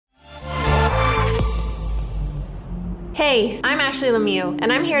Hey, I'm Ashley Lemieux,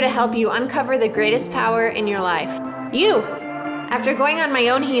 and I'm here to help you uncover the greatest power in your life. You! After going on my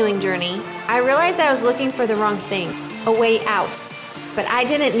own healing journey, I realized I was looking for the wrong thing, a way out. But I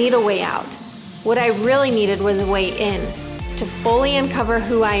didn't need a way out. What I really needed was a way in, to fully uncover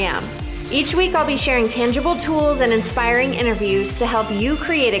who I am. Each week I'll be sharing tangible tools and inspiring interviews to help you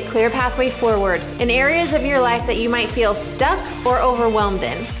create a clear pathway forward in areas of your life that you might feel stuck or overwhelmed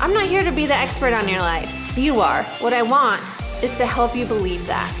in. I'm not here to be the expert on your life. You are. What I want is to help you believe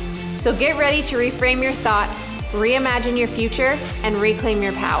that. So get ready to reframe your thoughts, reimagine your future, and reclaim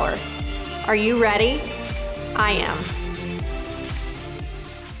your power. Are you ready? I am.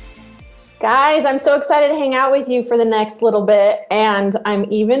 Guys, I'm so excited to hang out with you for the next little bit, and I'm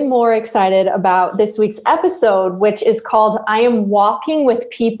even more excited about this week's episode, which is called I Am Walking with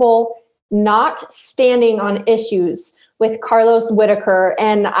People, Not Standing on Issues, with Carlos Whittaker.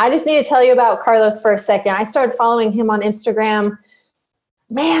 And I just need to tell you about Carlos for a second. I started following him on Instagram.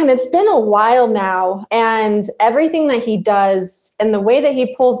 Man, it's been a while now, and everything that he does and the way that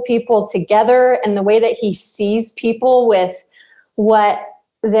he pulls people together and the way that he sees people with what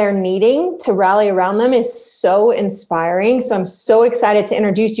they're needing to rally around them is so inspiring. So I'm so excited to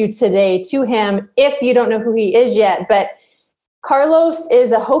introduce you today to him if you don't know who he is yet. But Carlos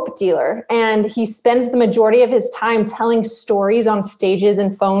is a hope dealer, and he spends the majority of his time telling stories on stages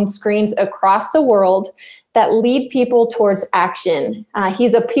and phone screens across the world that lead people towards action.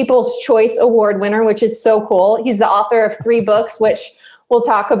 He's a People's Choice Award winner, which is so cool. He's the author of 3 books, which we'll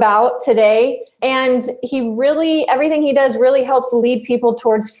talk about today. And everything he does really helps lead people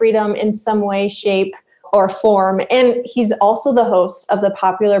towards freedom in some way, shape, or form. And he's also the host of the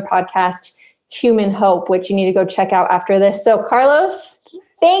popular podcast, Human Hope, which you need to go check out after this. So Carlos,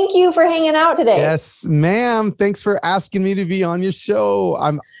 thank you for hanging out today. Yes, ma'am. Thanks for asking me to be on your show.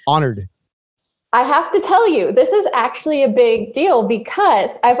 I'm honored. I have to tell you, this is actually a big deal because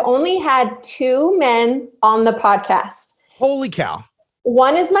I've only had 2 men on the podcast. Holy cow.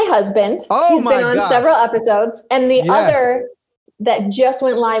 One is my husband. Oh, He's been on several episodes. And the other that just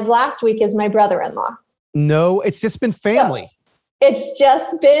went live last week is my brother-in-law. No, it's just been family. So, it's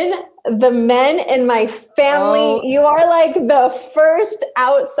just been the men in my family. Oh. You are like the first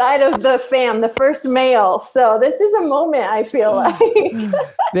outside of the fam, the first male. So this is a moment, I feel like.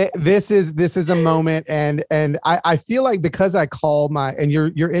 This is a moment. And I feel like because I call and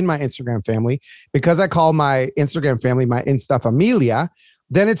you're in my Instagram family, because I call my Instagram family my Insta Familia,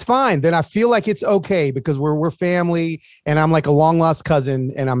 then it's fine. Then I feel like it's okay because we're family and I'm like a long lost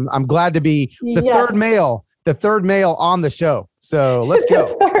cousin, and I'm glad to be the third male on the show. So let's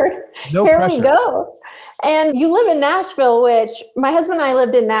go. No Here pressure. we go. And you live in Nashville, which my husband and I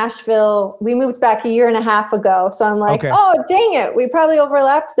lived in Nashville. We moved back 1.5 years ago. So I'm like, Oh, dang it. We probably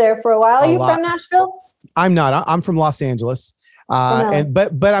overlapped there for a while. Are you from Nashville? I'm not. I'm from Los Angeles.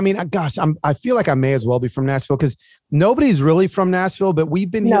 But I mean, gosh, I feel like I may as well be from Nashville because nobody's really from Nashville, but we've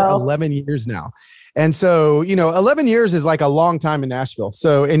been here 11 years now. And so, 11 years is like a long time in Nashville.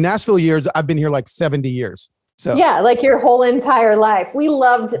 So in Nashville years, I've been here like 70 years. So yeah, like your whole entire life. We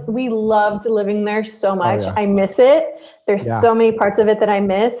loved living there so much. Oh, yeah. I miss it. There's so many parts of it that I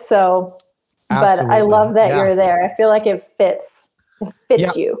miss. So, Absolutely. But I love that you're there. I feel like it fits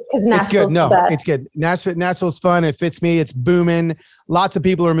you because Nashville's the best. It's good. Nashville's fun. It fits me. It's booming. Lots of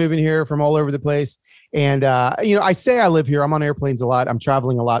people are moving here from all over the place. And, I say I live here. I'm on airplanes a lot. I'm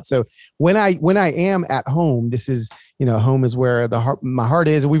traveling a lot. So when I am at home, this is, home is where my heart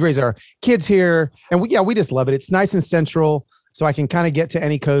is. We raise our kids here and we just love it. It's nice and central. So I can kind of get to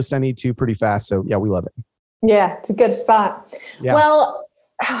any coast I need to pretty fast. So yeah, we love it. Yeah, it's a good spot. Yeah. Well,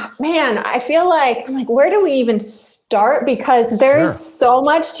 man, I feel like, where do we even start? Because there's so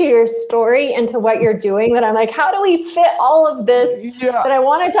much to your story and to what you're doing that I'm like, how do we fit all of this that I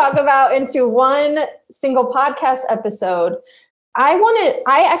want to talk about into one single podcast episode? I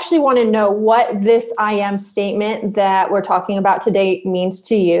actually want to know what this I am statement that we're talking about today means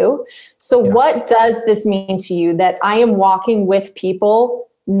to you. So what does this mean to you that I am walking with people,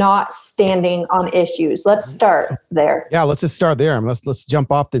 not standing on issues? Let's start there. Yeah, let's just start there. Let's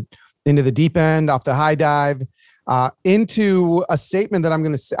jump into the deep end, off the high dive, into a statement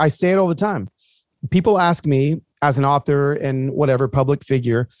that I say it all the time. People ask me as an author and whatever public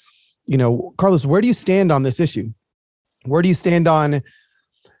figure, Carlos, where do you stand on this issue? Where do you stand on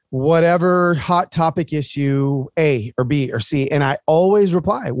whatever hot topic issue, A or B or C? And I always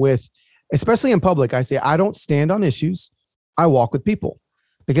reply with, especially in public, I say, I don't stand on issues. I walk with people,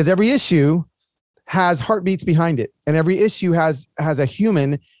 because every issue has heartbeats behind it. And every issue has a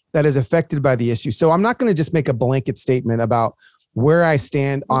human that is affected by the issue. So I'm not going to just make a blanket statement about where I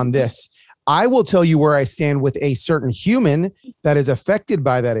stand on this. I will tell you where I stand with a certain human that is affected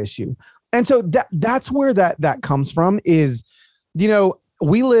by that issue. And so that's where that comes from is,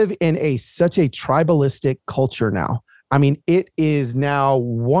 we live in such a tribalistic culture now. I mean, it is now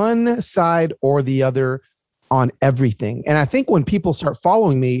one side or the other on everything. And I think when people start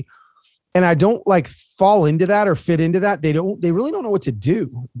following me and I don't like fall into that or fit into that, they really don't know what to do.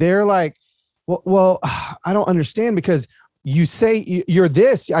 They're like, well, I don't understand because you say you're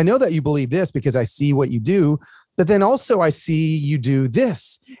this. I know that you believe this because I see what you do, but then also I see you do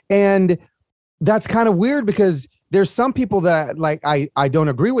this. And that's kind of weird because there's some people that like, I don't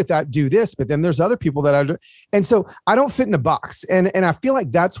agree with that, do this, but then there's other people that are, and so I don't fit in a box. And I feel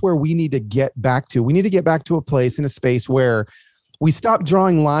like that's where we need to get back to. We need to get back to a place in a space where we stop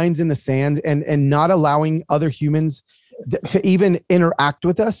drawing lines in the sand and not allowing other humans to even interact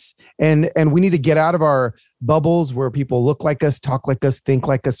with us. And we need to get out of our bubbles where people look like us, talk like us, think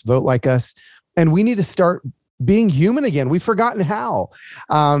like us, vote like us. And we need to start being human again. We've forgotten how.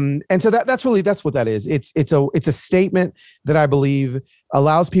 And so that's what that is. It's a statement that I believe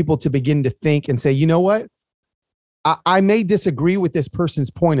allows people to begin to think and say, you know what? I may disagree with this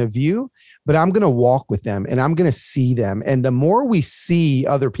person's point of view, but I'm going to walk with them and I'm going to see them. And the more we see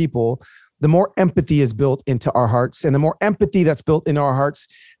other people, the more empathy is built into our hearts, and the more empathy that's built in our hearts,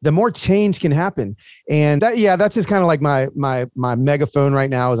 the more change can happen. And that's just kind of like my megaphone right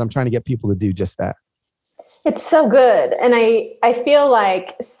now, is I'm trying to get people to do just that. It's so good. And I feel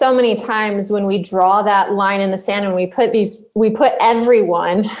like so many times when we draw that line in the sand and we put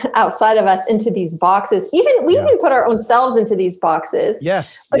everyone outside of us into these boxes, we even put our own selves into these boxes.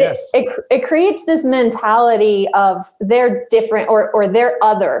 Yes. But yes. It creates this mentality of they're different or they're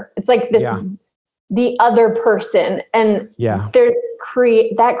other. It's like this, the other person. And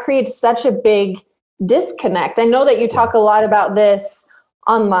that creates such a big disconnect. I know that you talk a lot about this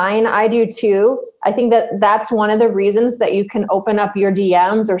online. I do too. I think that's one of the reasons that you can open up your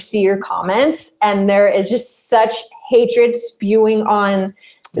DMs or see your comments, and there is just such hatred spewing on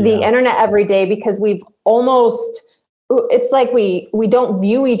the internet every day, because it's like we don't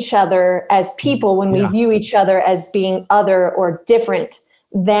view each other as people when we view each other as being other or different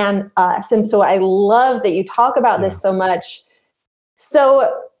than us. And so I love that you talk about this so much.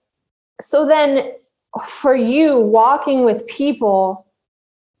 So then for you, walking with people,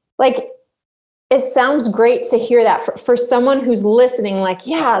 like, it sounds great to hear that for someone who's listening, like,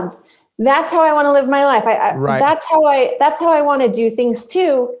 yeah, that's how I want to live my life. That's how I want to do things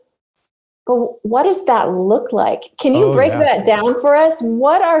too. But what does that look like? Can you break that down for us?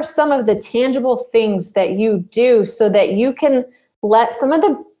 What are some of the tangible things that you do so that you can let some of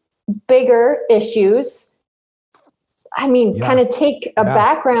the bigger issues, kind of take a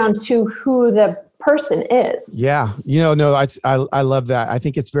background to who the person is? Yeah. No, I love that. I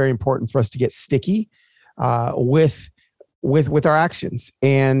think it's very important for us to get sticky with our actions.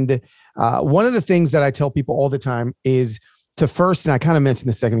 And one of the things that I tell people all the time is to first, and I kind of mentioned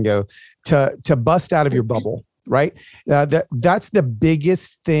this a second ago, to bust out of your bubble, right? That's the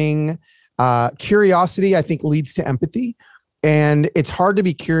biggest thing. Curiosity, I think, leads to empathy. And it's hard to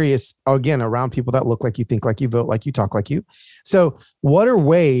be curious, again, around people that look like you, think like you, vote like you, talk like you. So what are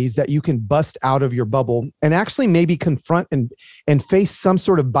ways that you can bust out of your bubble and actually maybe confront and face some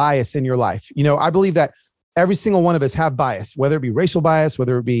sort of bias in your life? I believe that every single one of us have bias, whether it be racial bias,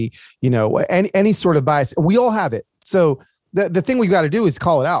 whether it be, any sort of bias. We all have it. So the thing we've got to do is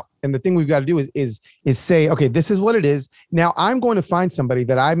call it out. And the thing we've got to do is say, okay, this is what it is. Now I'm going to find somebody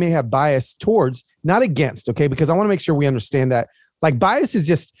that I may have bias towards, not against, okay? Because I want to make sure we understand that, like, bias is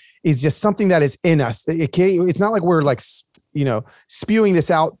just something that is in us. It's not like we're like, spewing this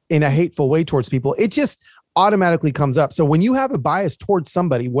out in a hateful way towards people. It just automatically comes up. So when you have a bias towards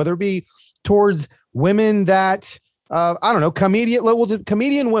somebody, whether it be towards women that,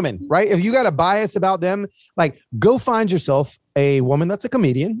 comedian women, right? If you got a bias about them, like, go find yourself a woman that's a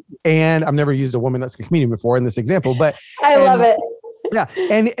comedian. And I've never used a woman that's a comedian before in this example, but I love it. Yeah.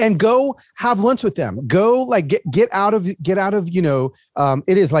 And go have lunch with them. Go, like, get out of,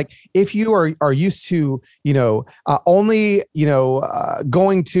 it is like, if you are used to, only,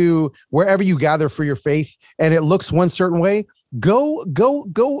 going to wherever you gather for your faith and it looks one certain way, go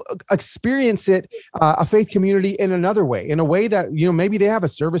experience it, a faith community in another way, in a way that, maybe they have a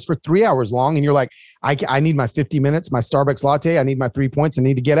service for 3 hours long and you're like, I need my 50 minutes, my Starbucks latte. I need my 3 points. I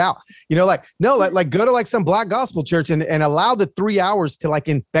need to get out, go to like some Black gospel church and allow the 3 hours to like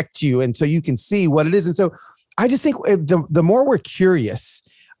infect you. And so you can see what it is. And so I just think the more we're curious,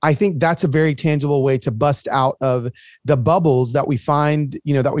 I think that's a very tangible way to bust out of the bubbles that we find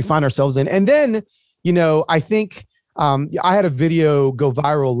ourselves in. And then, I think, I had a video go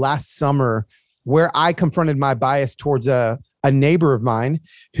viral last summer where I confronted my bias towards a neighbor of mine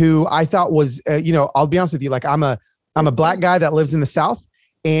who I thought was, I'll be honest with you, like I'm a black guy that lives in the South,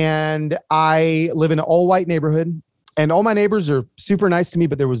 and I live in an all white neighborhood, and all my neighbors are super nice to me,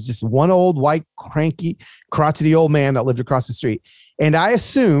 but there was just one old white, cranky, crotchety old man that lived across the street. And I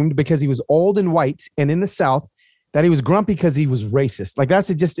assumed because he was old and white and in the South that he was grumpy because he was racist. Like that's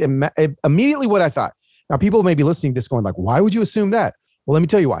just immediately what I thought. Now people may be listening to this going like, why would you assume that? Well, let me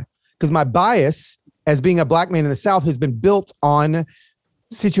tell you why. Because my bias as being a black man in the South has been built on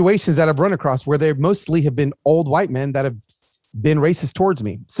situations that I've run across where they mostly have been old white men that have been racist towards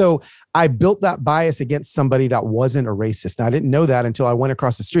me. So I built that bias against somebody that wasn't a racist. And I didn't know that until I went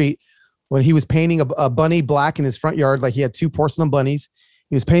across the street when he was painting a bunny black in his front yard. Like he had two porcelain bunnies.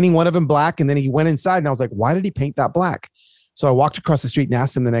 He was painting one of them black, and then he went inside and I was like, why did he paint that black? So I walked across the street and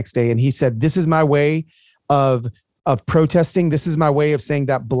asked him the next day, and he said, this is my way of protesting. This is my way of saying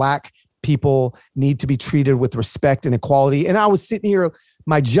that black people need to be treated with respect and equality. And I was sitting here,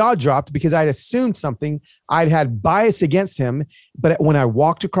 my jaw dropped because I'd assumed something. I'd had bias against him. But when I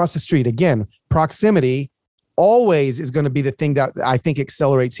walked across the street, again, proximity always is going to be the thing that I think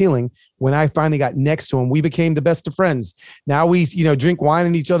accelerates healing. When I finally got next to him, we became the best of friends. Now we, drink wine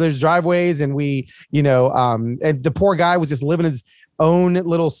in each other's driveways, and we, and the poor guy was just living his own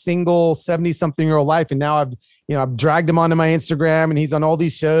little single 70-something-year-old life. And now I've dragged him onto my Instagram, and he's on all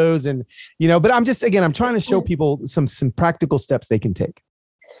these shows, and, but I'm just, again, I'm trying to show people some practical steps they can take.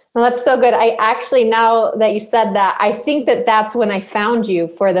 Well, that's so good. I actually, now that you said that, I think that's when I found you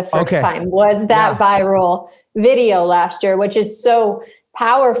for the first time, was that viral video last year, which is so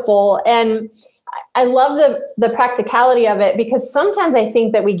powerful. And I love the practicality of it, because sometimes I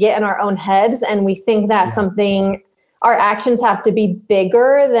think that we get in our own heads and we think that our actions have to be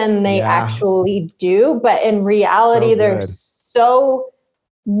bigger than they actually do. But in reality, there's so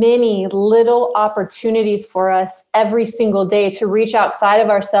many little opportunities for us every single day to reach outside of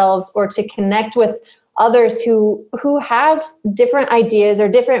ourselves or to connect with others who have different ideas or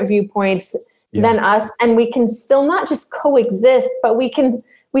different viewpoints than us. And we can still not just coexist, but we can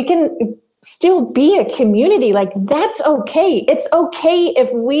still be a community. Like, that's okay. It's okay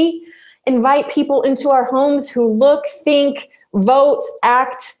if we invite people into our homes who look, think, vote,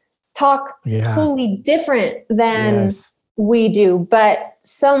 act, talk totally different than we do. But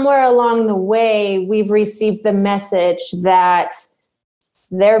somewhere along the way, we've received the message that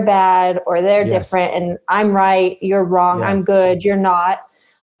they're bad or they're different, and I'm right, you're wrong, I'm good, you're not.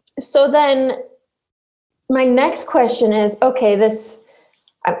 So then my next question is, okay, this,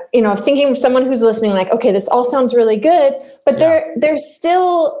 thinking of someone who's listening, like, okay, this all sounds really good, but there's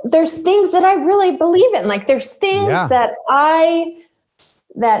things that I really believe in. Like, there's things that I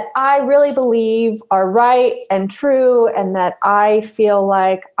really believe are right and true, and that I feel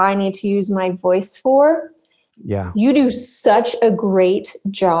like I need to use my voice for. Yeah. You do such a great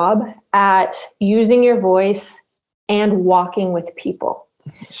job at using your voice and walking with people.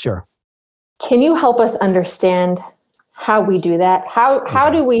 Sure. Can you help us understand how we do that?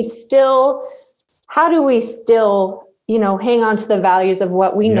 How do we still, hang on to the values of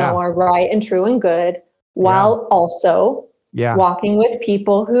what we know are right and true and good, while also walking with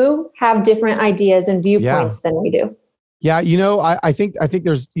people who have different ideas and viewpoints than we do? Yeah, I think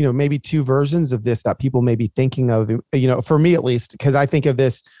there's, maybe two versions of this that people may be thinking of, for me at least, because I think of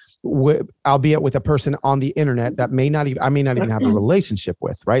this, albeit with a person on the internet that I may not even have a relationship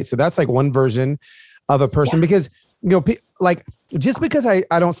with, right? So that's like one version of a person, because, like, just because I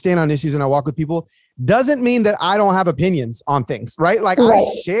don't stand on issues and I walk with people doesn't mean that I don't have opinions on things, right? Like, I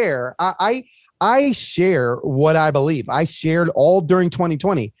share what I believe. I shared all during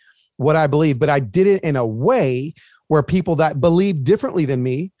 2020 what I believe, but I did it in a way where people that believe differently than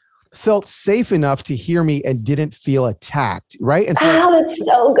me felt safe enough to hear me and didn't feel attacked, right? And so that's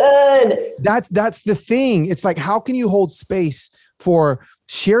so good. That's the thing. It's like, how can you hold space for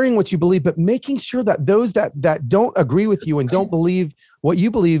sharing what you believe, but making sure that those that don't agree with you and don't believe what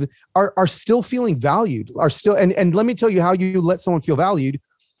you believe are still feeling valued, are still, and let me tell you how you let someone feel valued.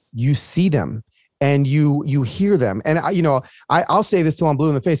 You see them and you hear them. And I'll say this till I'm blue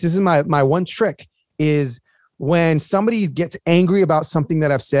in the face. This is my one trick is, when somebody gets angry about something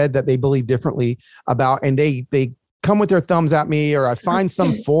that I've said that they believe differently about, and they come with their thumbs at me, or I find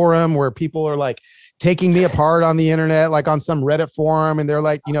some forum where people are like taking me apart on the internet, like on some Reddit forum, and they're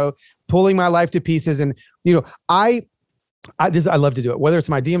like, pulling my life to pieces. And, I love to do it, whether it's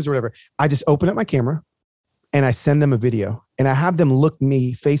my DMs or whatever. I just open up my camera and I send them a video, and I have them look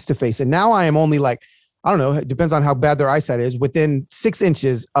me face to face. And now I am only like, I don't know, it depends on how bad their eyesight is, within 6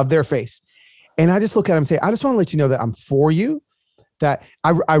 inches of their face. And I just look at him and say, I just want to let you know that I'm for you, that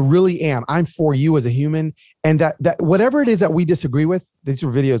I really am. I'm for you as a human. And that whatever it is that we disagree with, these are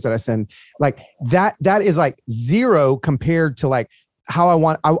videos that I send, like that is like zero compared to like how I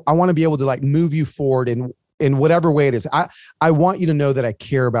want to be able to like move you forward in whatever way it is. I want you to know that I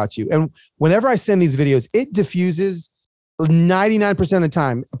care about you. And whenever I send these videos, it diffuses 99% of the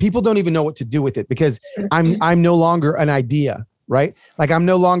time. People don't even know what to do with it because I'm no longer an idea, right? Like I'm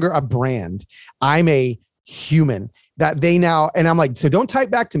no longer a brand. I'm a human that they now, and I'm like, so don't type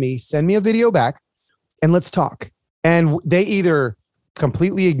back to me, send me a video back and let's talk. And they either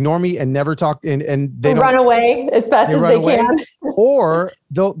completely ignore me and never talk and they run away as fast as they can. Or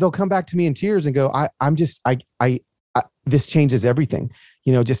they'll come back to me in tears and go, I'm just, this changes everything,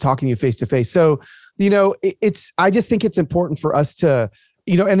 just talking to you face to face. So, I just think it's important for us to,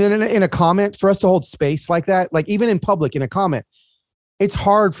 and then in a comment for us to hold space like that, like even in public in a comment, it's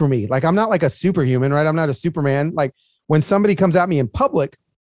hard for me. Like, I'm not like a superhuman, right? I'm not a Superman. Like when somebody comes at me in public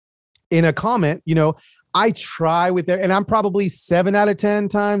in a comment, I try with their, and I'm probably 7 out of 10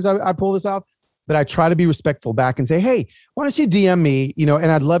 times I pull this off, but I try to be respectful back and say, hey, why don't you DM me,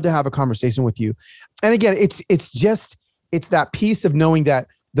 and I'd love to have a conversation with you. And again, it's that piece of knowing that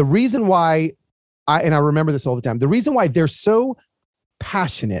the reason why I remember this all the time, the reason why they're so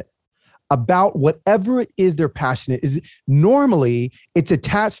passionate about whatever it is they're passionate is normally it's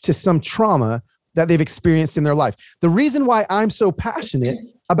attached to some trauma that they've experienced in their life. The reason why I'm so passionate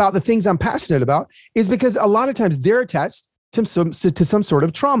about the things I'm passionate about is because a lot of times they're attached to some sort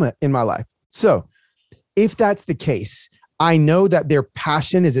of trauma in my life. So if that's the case, I know that their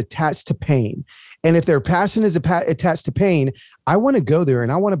passion is attached to pain. And if their passion is attached to pain, I want to go there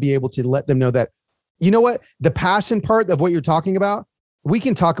and I want to be able to let them know that, you know what, the passion part of what you're talking about, we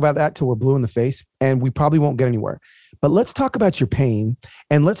can talk about that till we're blue in the face and we probably won't get anywhere. But let's talk about your pain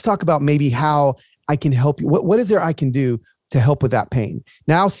and let's talk about maybe how I can help you. What is there I can do to help with that pain?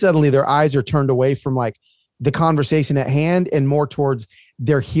 Now, suddenly their eyes are turned away from like the conversation at hand and more towards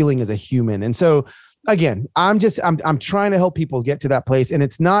their healing as a human. And so again, I'm trying to help people get to that place. And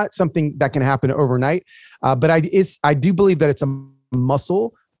it's not something that can happen overnight. But I do believe that it's a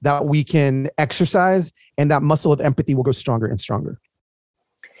muscle that we can exercise, and that muscle of empathy will go stronger and stronger.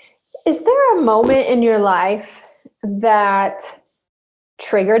 Is there a moment in your life that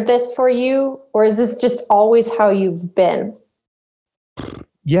triggered this for you, or is this just always how you've been?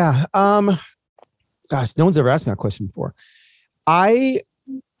 Yeah. Gosh, no one's ever asked me that question before. I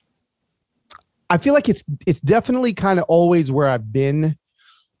feel like it's definitely kind of always where I've been.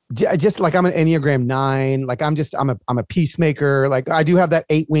 Just like I'm an Enneagram 9, like I'm a peacemaker. Like I do have that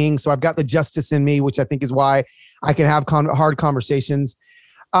 8 wings. So I've got the justice in me, which I think is why I can have hard conversations.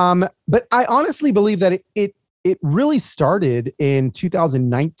 But I honestly believe that it really started in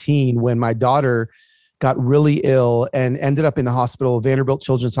 2019 when my daughter got really ill and ended up in the hospital, Vanderbilt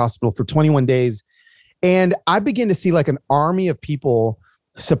Children's Hospital, for 21 days. And I began to see like an army of people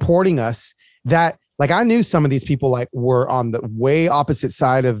supporting us that, like, I knew some of these people like were on the way opposite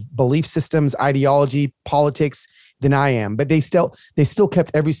side of belief systems, ideology, politics than I am, but they still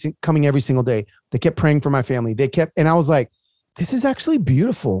kept coming every single day. They kept praying for my family. And I was like, this is actually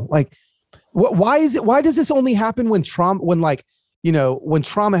beautiful. Like, why does this only happen when trauma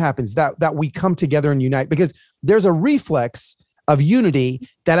happens, that we come together and unite? Because there's a reflex of unity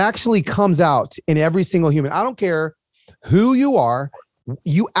that actually comes out in every single human. I don't care who you are.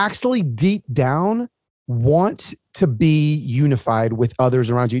 You actually deep down want to be unified with others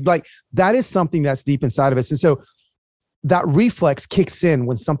around you. Like that is something that's deep inside of us. And so that reflex kicks in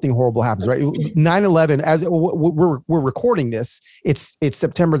when something horrible happens, right? 9/11, as we're recording this, it's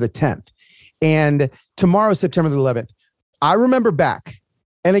September the 10th. And tomorrow, September the 11th. I remember back.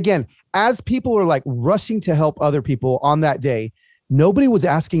 And again, as people are like rushing to help other people on that day, nobody was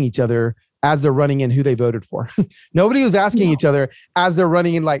asking each other as they're running in who they voted for. Nobody was asking each other as they're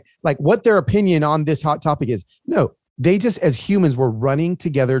running in like what their opinion on this hot topic is. No, they just, as humans, were running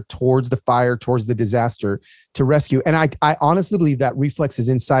together towards the fire, towards the disaster to rescue. And I honestly believe that reflex is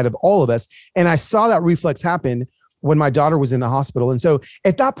inside of all of us. And I saw that reflex happen when my daughter was in the hospital. And so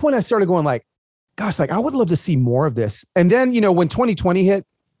at that point, I started going like, gosh, like I would love to see more of this. And then, when 2020 hit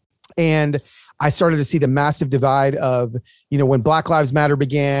and I started to see the massive divide of, when Black Lives Matter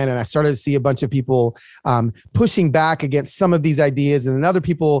began, and I started to see a bunch of people pushing back against some of these ideas, and then other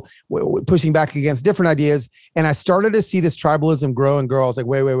people pushing back against different ideas. And I started to see this tribalism grow and grow. I was like,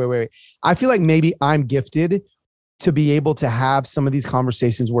 wait. I feel like maybe I'm gifted to be able to have some of these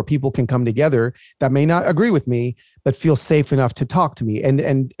conversations where people can come together that may not agree with me, but feel safe enough to talk to me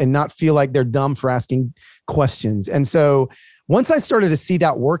and not feel like they're dumb for asking questions. And so once I started to see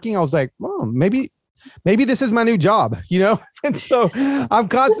that working, I was like, oh, maybe this is my new job, And so I'm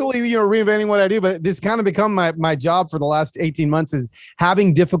constantly, reinventing what I do, but this kind of become my job for the last 18 months is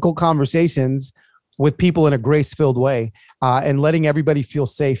having difficult conversations with people in a grace-filled way, and letting everybody feel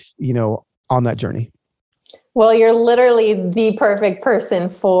safe, on that journey. Well, you're literally the perfect person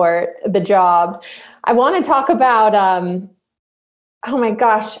for the job. I want to talk about, oh my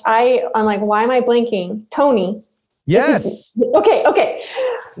gosh, I'm like, why am I blanking? Tony. Yes. Okay.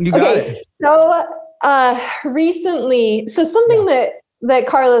 You got it. So recently, something that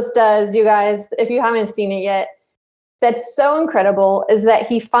Carlos does, you guys, if you haven't seen it yet, that's so incredible is that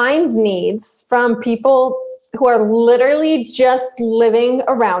he finds needs from people who are literally just living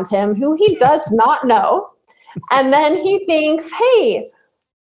around him, who he does not know. And then he thinks, hey,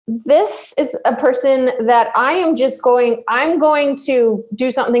 this is a person that I'm going to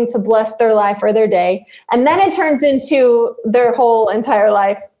do something to bless their life or their day. And then it turns into their whole entire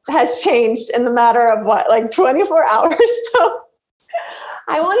life has changed in the matter of 24 hours. So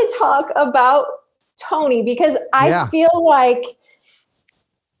I want to talk about Tony because I feel like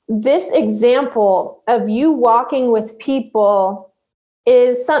this example of you walking with people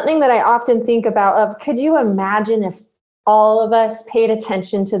is something that I often think about could you imagine if all of us paid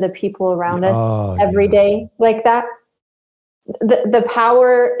attention to the people around us every day like that? The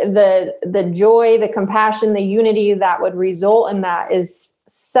power, the joy, the compassion, the unity that would result in that is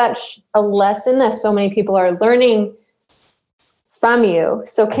such a lesson that so many people are learning from you.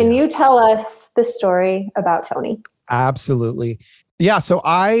 So can you tell us the story about Tony? Absolutely. Yeah. So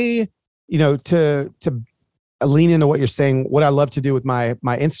I, to lean into what you're saying, what I love to do with my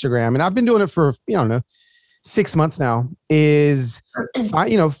Instagram, and I've been doing it for, 6 months now, is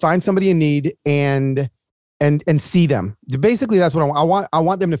find somebody in need and see them. Basically, that's what I want. I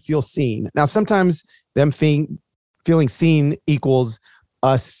want them to feel seen. Now, sometimes them feeling seen equals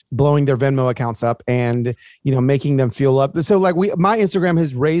us blowing their Venmo accounts up and, making them feel up. So my Instagram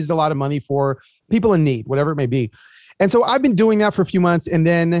has raised a lot of money for people in need, whatever it may be. And so I've been doing that for a few months. And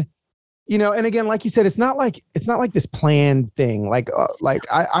then, and again, like you said, it's not like this planned thing.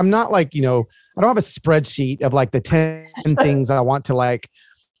 I'm not I don't have a spreadsheet of the 10 things I want to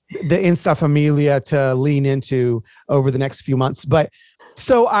the Insta Familia to lean into over the next few months. But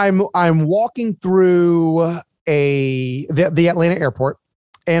so I'm walking through the Atlanta airport,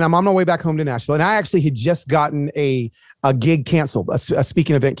 and I'm on my way back home to Nashville. And I actually had just gotten a gig canceled, a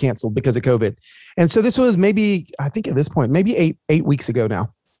speaking event canceled because of COVID. And so this was I think at this point, maybe eight weeks ago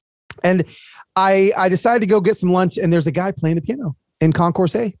now. And I decided to go get some lunch, and there's a guy playing the piano in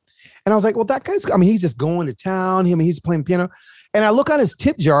Concourse A. And I was like, well, that guy's, he's just going to town. He's playing the piano. And I look on his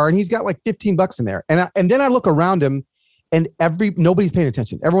tip jar, and he's got $15 in there. And then I look around him, and nobody's paying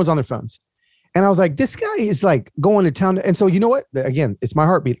attention. Everyone's on their phones. And I was like, this guy is going to town. And so, you know what? Again, it's my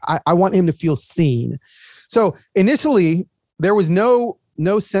heartbeat. I want him to feel seen. So initially, there was no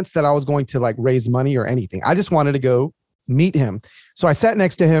sense that I was going to raise money or anything. I just wanted to go meet him. So I sat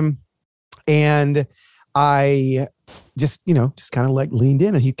next to him, and I just kind of leaned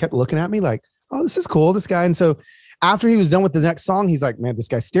in, and he kept looking at me like, oh, this is cool, this guy. And so after he was done with the next song, he's like, man, this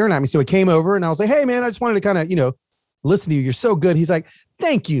guy's staring at me. So he came over, and I was like, hey man, I just wanted to kind of, listen to you. You're so good. He's like,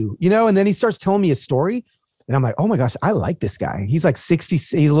 thank you. And then he starts telling me a story, and I'm like, oh my gosh, I like this guy. He's 60.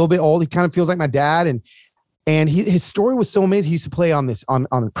 He's a little bit old. He kind of feels like my dad. And his story was so amazing. He used to play on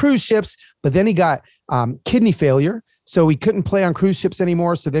cruise ships, but then he got kidney failure. So he couldn't play on cruise ships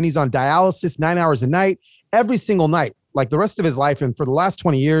anymore. So then he's on dialysis 9 hours a night, every single night, the rest of his life. And for the last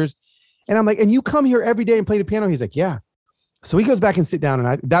 20 years. And I'm like, and you come here every day and play the piano? He's like, yeah. So he goes back and sit down.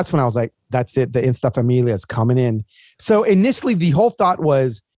 And that's when I was like, that's it. The Insta Familia is coming in. So initially the whole thought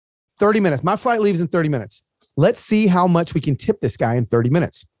was 30 minutes. My flight leaves in 30 minutes. Let's see how much we can tip this guy in 30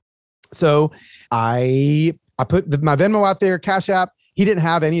 minutes. So I put my Venmo out there, Cash App. He didn't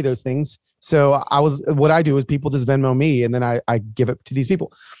have any of those things. So what I do is people just Venmo me, and then I give it to these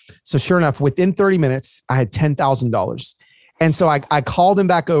people. So sure enough, within 30 minutes, I had $10,000. And so I called him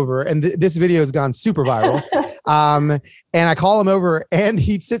back over, and this video has gone super viral. And I call him over, and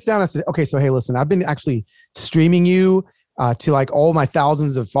he sits down and says, okay, so hey, listen, I've been actually streaming you to all my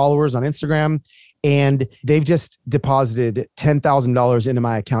thousands of followers on Instagram, and they've just deposited $10,000 into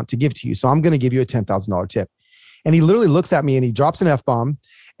my account to give to you. So I'm going to give you a $10,000 tip. And he literally looks at me, and he drops an F-bomb.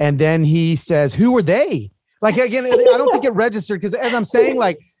 And then he says, who are they? Again, I don't think it registered, because as I'm saying,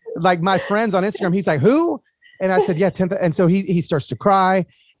 like my friends on Instagram, he's like, who? And I said, yeah, 10th. And so he starts to cry,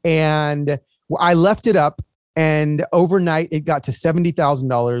 and I left it up And overnight it got to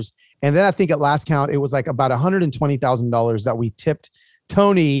 $70,000. And then I think at last count, it was like about $120,000 that we tipped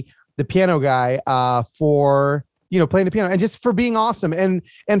Tony, the piano guy, for, playing the piano and just for being awesome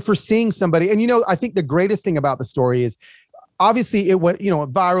and for seeing somebody. And, I think the greatest thing about the story is obviously it went,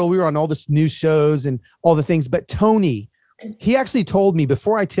 viral. We were on all the news shows and all the things, but Tony, he actually told me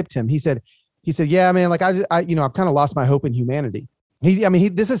before I tipped him, he said, yeah, man, like I've kind of lost my hope in humanity.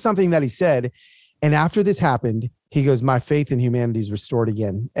 This is something that he said. And after this happened, he goes, my faith in humanity is restored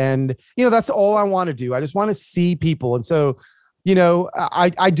again. And, that's all I want to do. I just want to see people. And so,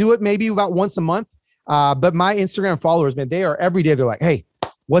 I do it maybe about once a month. But my Instagram followers, man, they are every day. They're like, hey,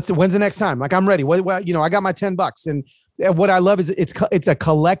 when's the next time? Like, I'm ready. What, I got my $10. And what I love is it's a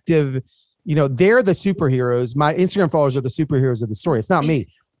collective, they're the superheroes. My Instagram followers are the superheroes of the story. It's not me.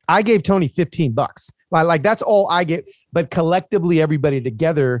 I gave Tony $15. Like that's all I get. But collectively, everybody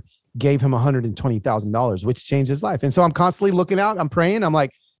together gave him $120,000, which changed his life. And so I'm constantly looking out. I'm praying. I'm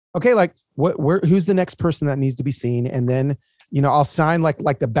like, okay, like who's the next person that needs to be seen? And then, I'll sign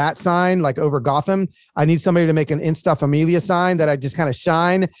like the bat sign, like over Gotham. I need somebody to make an Insta Familia sign that I just kind of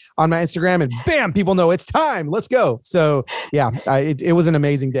shine on my Instagram and bam, people know it's time. Let's go. So yeah, it was an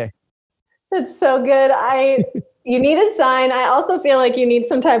amazing day. That's so good. You need a sign. I also feel like you need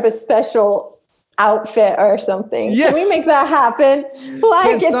some type of special outfit or something. Yeah. Can we make that happen?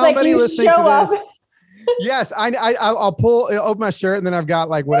 Like it's like you show up. Yes, I'll open my shirt and then I've got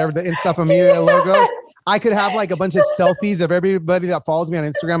like whatever the Insta Familia logo. I could have like a bunch of selfies of everybody that follows me on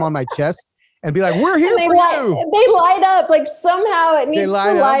Instagram on my chest and be like, we're here for you. They light up like somehow it needs to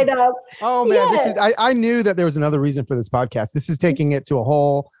light up. Oh man, I knew that there was another reason for this podcast. This is taking it to a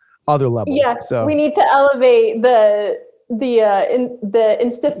whole other level. Yeah, so we need to elevate the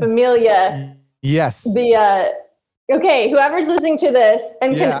Insta Familia. Yes. Okay, whoever's listening to this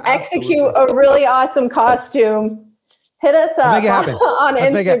and can execute a really awesome costume, hit us up on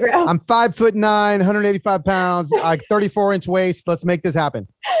Instagram. I'm 5'9", 185 pounds, like 34-inch waist. Let's make this happen.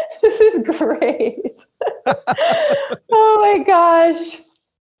 This is great. Oh my gosh.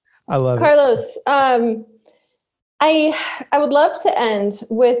 I love Carlos, it. I would love to end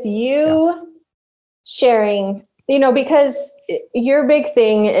with you sharing, because your big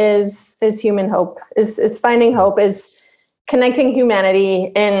thing is human hope, is finding hope, is connecting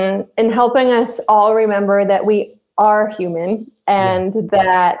humanity and helping us all remember that we are human and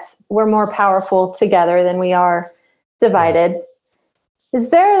that we're more powerful together than we are divided. Is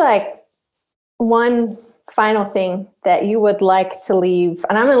there like one final thing that you would like to leave?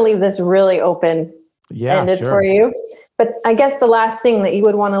 And I'm going to leave this really open-ended for you. But I guess the last thing that you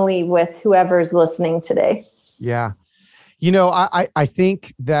would want to leave with whoever's listening today. Yeah. I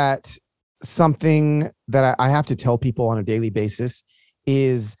think that something that I have to tell people on a daily basis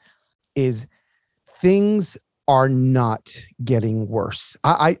is things are not getting worse.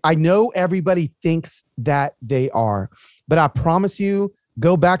 I know everybody thinks that they are, but I promise you,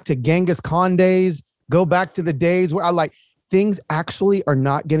 go back to Genghis Khan days, go back to the days where things actually are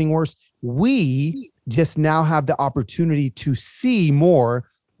not getting worse. We just now have the opportunity to see more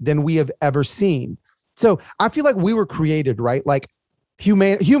than we have ever seen. So I feel like we were created, right? Like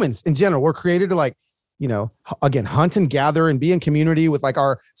humans in general, we're created to again, hunt and gather and be in community with like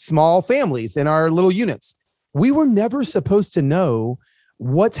our small families and our little units. We were never supposed to know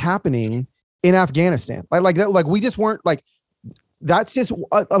what's happening in Afghanistan. Like that, like we just weren't like, that's just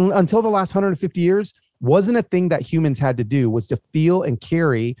until the last 150 years wasn't a thing that humans had to do, was to feel and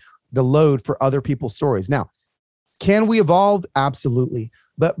carry the load for other people's stories. Now, can we evolve? Absolutely.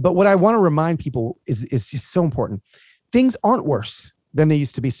 But what I want to remind people is just so important. Things aren't worse than they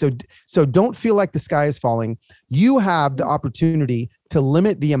used to be. So don't feel like the sky is falling. You have the opportunity to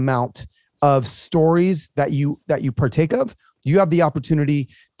limit the amount of stories that you partake of. You have the opportunity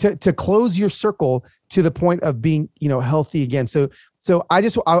to close your circle to the point of being, healthy again. So I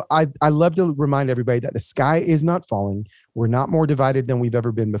love to remind everybody that the sky is not falling. We're not more divided than we've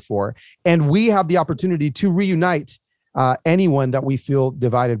ever been before. And we have the opportunity to reunite anyone that we feel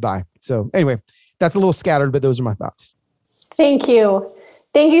divided by. So anyway, that's a little scattered, but those are my thoughts. Thank you.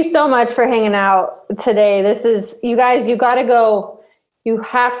 Thank you so much for hanging out today. This is, you guys, you got to go. You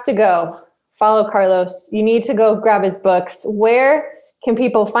have to go. Follow Carlos. You need to go grab his books. Where can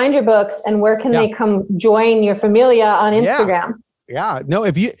people find your books and where can they come join your familia on Instagram? Yeah. No,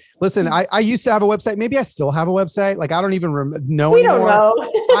 if you listen, I used to have a website. Maybe I still have a website. Like, I don't even know we anymore. Don't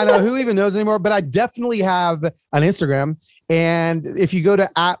know. I know who even knows anymore, but I definitely have an Instagram. And if you go to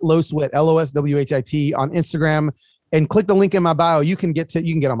 @LosWhit, LOSWHIT on Instagram and click the link in my bio, you can get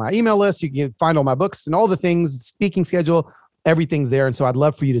on my email list. You can find all my books and all the things, speaking schedule. Everything's there. And so I'd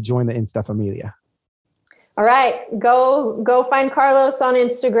love for you to join the Insta Familia. All right, go find Carlos on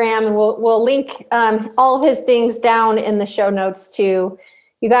Instagram, and we'll link all of his things down in the show notes too.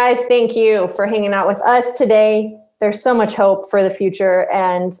 You guys, thank you for hanging out with us today. There's so much hope for the future,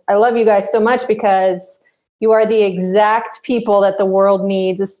 and I love you guys so much because you are the exact people that the world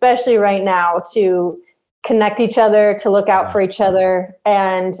needs, especially right now, to connect each other, to look out for each other.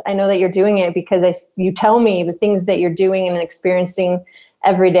 And I know that you're doing it because you tell me the things that you're doing and experiencing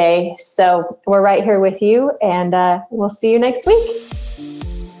every day. So we're right here with you, and we'll see you next week.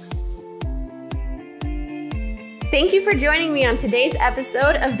 Thank you for joining me on today's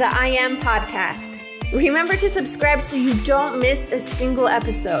episode of the I Am Podcast. Remember to subscribe so you don't miss a single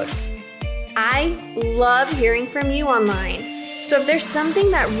episode. I love hearing from you online. So if there's something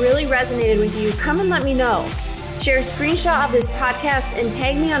that really resonated with you, come and let me know. Share a screenshot of this podcast and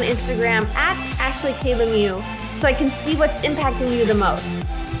tag me on Instagram at AshleyKLemieux so I can see what's impacting you the most.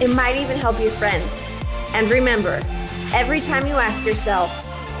 It might even help your friends. And remember, every time you ask yourself,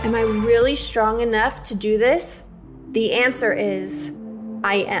 am I really strong enough to do this? The answer is,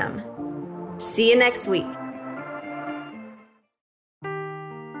 I am. See you next week.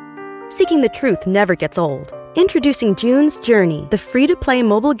 Seeking the truth never gets old. Introducing June's Journey, the free-to-play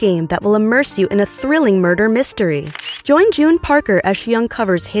mobile game that will immerse you in a thrilling murder mystery. Join June Parker as she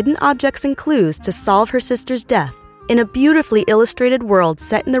uncovers hidden objects and clues to solve her sister's death in a beautifully illustrated world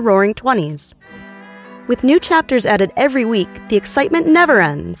set in the Roaring '20s. With new chapters added every week, the excitement never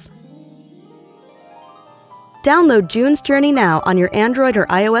ends. Download June's Journey now on your Android or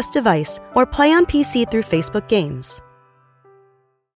iOS device, or play on PC through Facebook Games.